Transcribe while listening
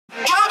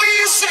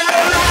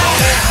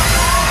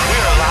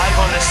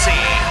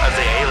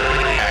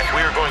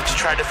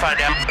tried to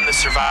find out from the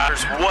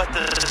survivors what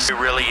this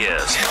really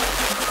is.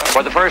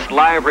 For the first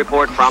live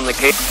report from the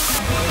case,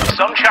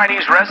 some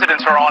Chinese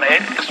residents are on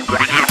edge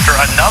after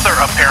another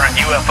apparent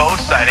UFO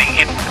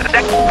sighting.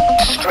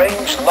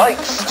 Strange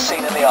lights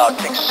seen in the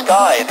Arctic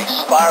sky, these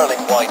spiraling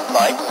white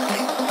lights.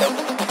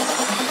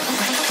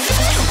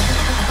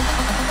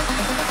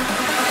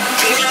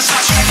 Give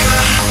us